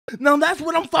Now that's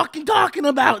what I'm fucking talking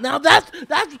about. Now that's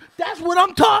what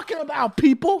I'm talking about,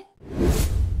 people.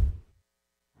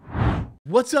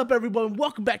 What's up, everyone?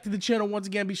 Welcome back to the channel. Once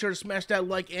again, be sure to smash that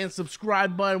like and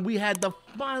subscribe button. We had the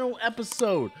final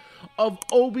episode of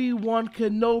Obi-Wan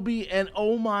Kenobi, and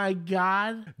oh my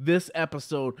god, this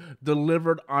episode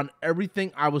delivered on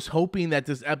everything I was hoping that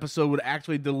this episode would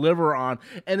actually deliver on,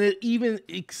 and it even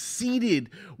exceeded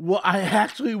what I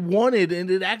actually wanted. And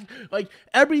it actually, like,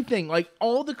 everything, like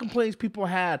all the complaints people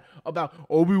had about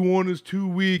Obi-Wan is too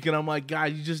weak, and I'm like,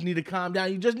 guys, you just need to calm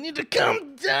down. You just need to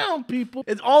calm down, people.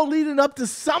 It's all leading up to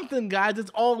something, guys.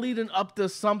 It's all leading up to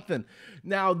something.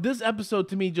 Now, this episode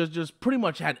to me just pretty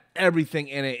much had everything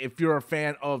in it. If you're a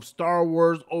fan of Star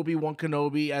Wars, Obi-Wan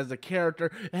Kenobi as a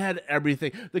character, it had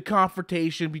everything. The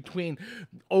confrontation between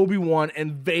Obi-Wan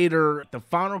and Vader, the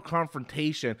final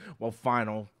confrontation, well,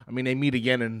 final, I mean, they meet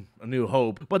again in A New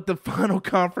Hope, but the final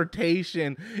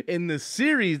confrontation in the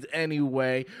series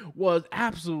anyway was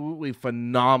absolutely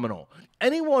phenomenal.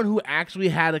 Anyone who actually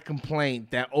had a complaint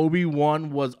that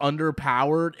Obi-Wan was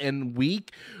underpowered and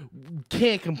weak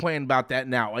can't complain about that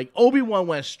now. Like, Obi-Wan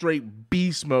went straight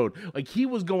beast mode. Like, he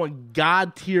was going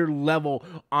god tier level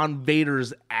on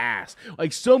Vader's ass.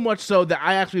 Like, so much so that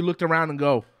I actually looked around and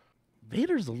go,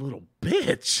 Vader's a little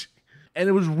bitch. And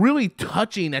it was really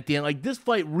touching at the end. Like, this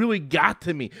fight really got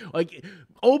to me. Like,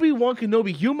 Obi-Wan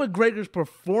Kenobi, Hugh McGregor's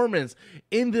performance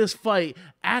in this fight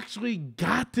actually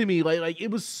got to me. Like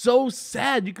it was so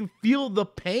sad. You could feel the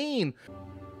pain.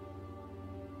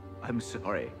 I'm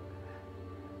sorry.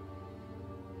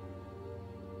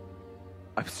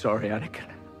 I'm sorry,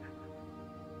 Anakin.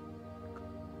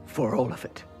 For all of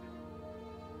it.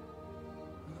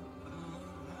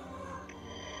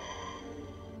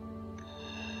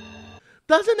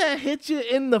 Doesn't that hit you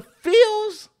in the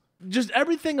feels? Just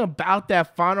everything about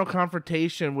that final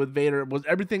confrontation with Vader was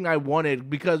everything I wanted,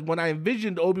 because when I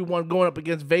envisioned Obi-Wan going up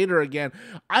against Vader again,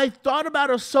 I thought about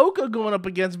Ahsoka going up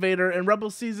against Vader in Rebel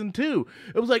Season 2.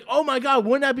 It was like, oh my god,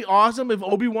 wouldn't that be awesome if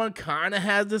Obi-Wan kind of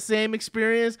has the same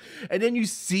experience? And then you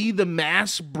see the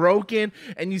mask broken,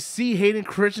 and you see Hayden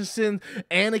Christensen,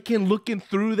 Anakin looking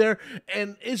through there,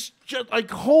 and it's just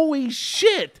like, holy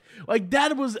shit. Like,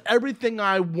 that was everything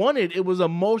I wanted. It was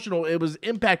emotional. It was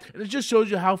impact. And it just shows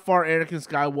you how far Anakin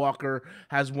Skywalker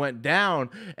has went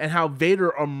down and how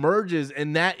Vader emerges.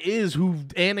 And that is who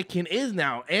Anakin is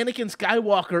now. Anakin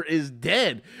Skywalker is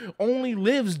dead. Only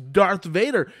lives Darth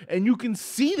Vader. And you can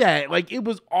see that. Like, it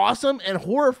was awesome and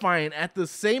horrifying at the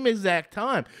same exact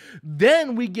time.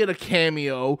 Then we get a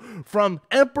cameo from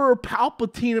Emperor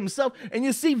Palpatine himself. And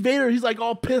you see Vader, he's like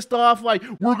all pissed off. Like,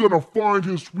 we're gonna find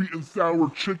his sweet and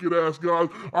sour chicken ass guys.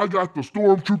 I got the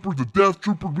stormtroopers, the death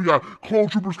troopers, we got clone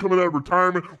troopers coming out of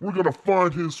retirement. We're gonna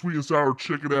find his sweet and sour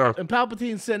chicken ass. And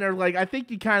Palpatine's sitting there like, I think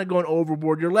you're kind of going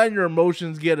overboard. You're letting your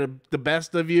emotions get the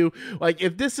best of you. Like,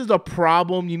 if this is a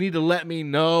problem, you need to let me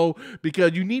know,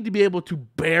 because you need to be able to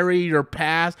bury your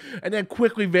past. And then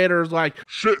quickly Vader's like,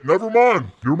 shit, never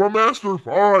mind. You're my master.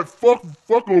 All right, fuck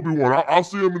Obi-Wan. I'll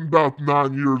see him in about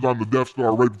 9 years on the Death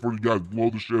Star right before you guys blow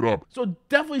the shit up. So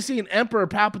definitely seeing Emperor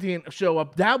Palpatine show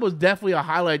up, that was definitely a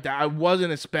highlight that I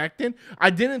wasn't expecting.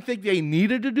 I didn't think they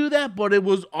needed to do that, but it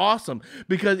was awesome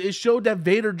because it showed that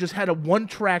Vader just had a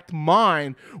one-track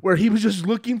mind where he was just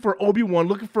looking for Obi-Wan,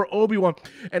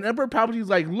 and Emperor Palpatine's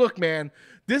like, look, man,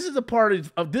 this is a part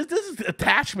of this is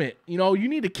attachment. You know, you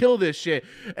need to kill this shit.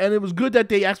 And it was good that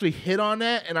they actually hit on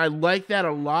that, and I like that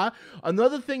a lot.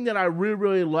 Another thing that I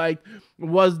really liked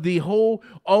was the whole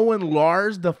Owen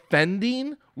Lars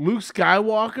defending Luke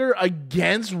Skywalker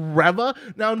against Reva.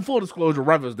 Now, in full disclosure,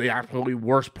 Reva is the absolutely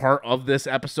worst part of this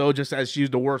episode, just as she's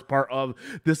the worst part of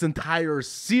this entire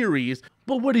series.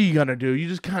 But what are you gonna do? You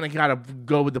just kind of gotta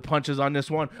go with the punches on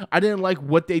this one. I didn't like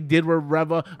what they did with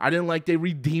Reva. I didn't like they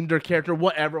redeemed her character.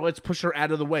 Whatever, let's push her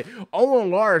out of the way.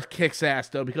 Owen Lars kicks ass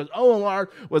though, because Owen Lars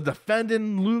was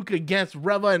defending Luke against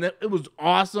Reva, and it was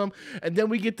awesome. And then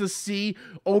we get to see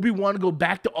Obi-Wan go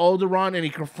back to Alderaan, and he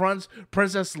confronts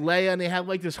Princess Leia, and they have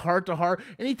like this heart-to-heart,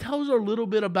 and he tells her a little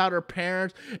bit about her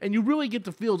parents, and you really get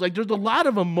the feels. Like, there's a lot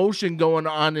of emotion going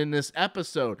on in this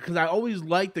episode, because I always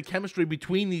liked the chemistry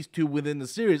between these two within the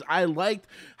series. I liked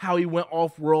how he went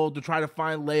off-world to try to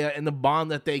find Leia and the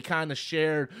bond that they kind of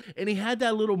shared, and he had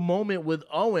that little moment with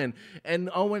Owen, and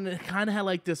Owen kind of had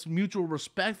like this mutual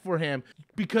respect for him,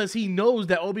 because he knows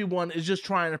that Obi-Wan is just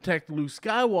trying to protect Luke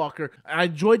Skywalker. I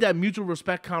enjoyed that mutual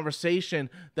respect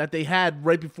conversation that they had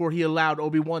right before he allowed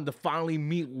Obi-Wan to finally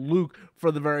meet Luke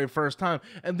for the very first time.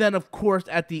 And then, of course,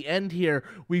 at the end here,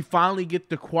 we finally get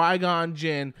the Qui-Gon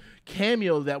Jinn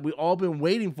cameo that we all been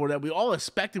waiting for, that we all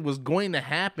expected was going to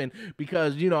happen,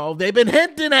 because, you know, they've been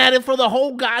hinting at it for the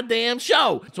whole goddamn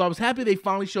show. So I was happy they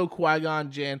finally showed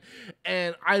Qui-Gon Jinn,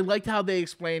 and I liked how they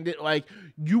explained it. Like,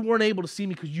 you weren't able to see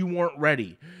me because you weren't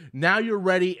ready. Now you're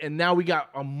ready, and now we got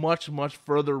a much, much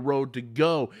further road to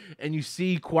go. And you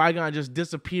see Qui-Gon just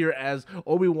disappear as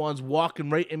Obi-Wan's walking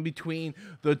right in between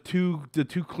the two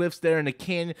cliffs there in the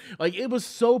canyon. Like, it was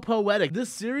so poetic. This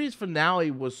series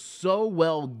finale was so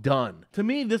well done. To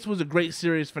me, this was a great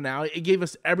series finale. It gave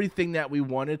us everything that we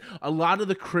wanted. A lot of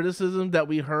the criticism that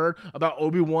we heard about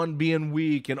Obi-Wan being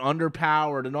weak and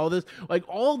underpowered and all this, like,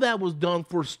 all that was done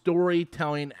for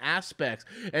storytelling aspects.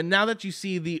 And now that you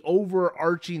see the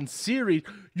overarching series,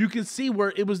 you can see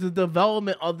where it was the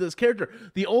development of this character.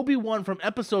 The Obi-Wan from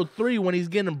episode 3, when he's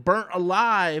getting burnt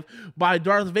alive by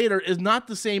Darth Vader, is not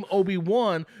the same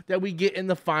Obi-Wan that we get in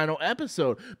the final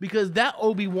episode, because that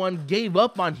Obi-Wan gave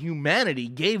up on humanity,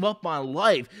 gave up on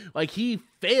life. Like, he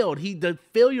failed. The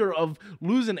failure of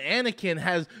losing Anakin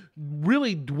has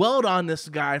really dwelled on this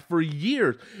guy for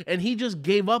years, and he just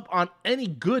gave up on any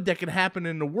good that could happen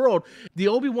in the world. The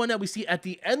Obi-Wan that we see at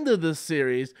the end of this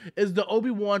series is the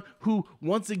Obi-Wan who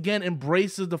once again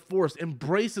embraces the Force,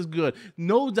 embraces good,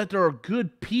 knows that there are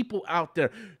good people out there.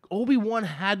 Obi-Wan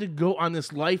had to go on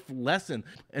this life lesson,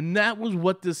 and that was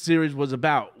what this series was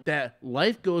about. That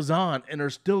life goes on, and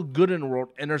there's still good in the world,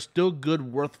 and there's still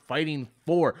good worth fighting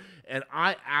for. And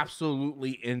I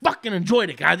absolutely fucking enjoyed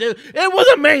it, guys. It was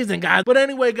amazing, guys. But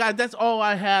anyway, guys, that's all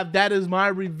I have. That is my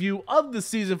review of the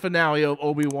season finale of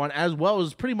Obi-Wan, as well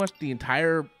as pretty much the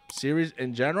entire series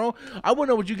in general. I want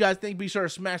to know what you guys think. Be sure to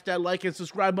smash that like and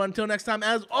subscribe button. Until next time,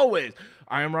 as always,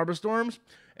 I am Robert Storms,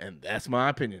 and that's my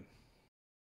opinion.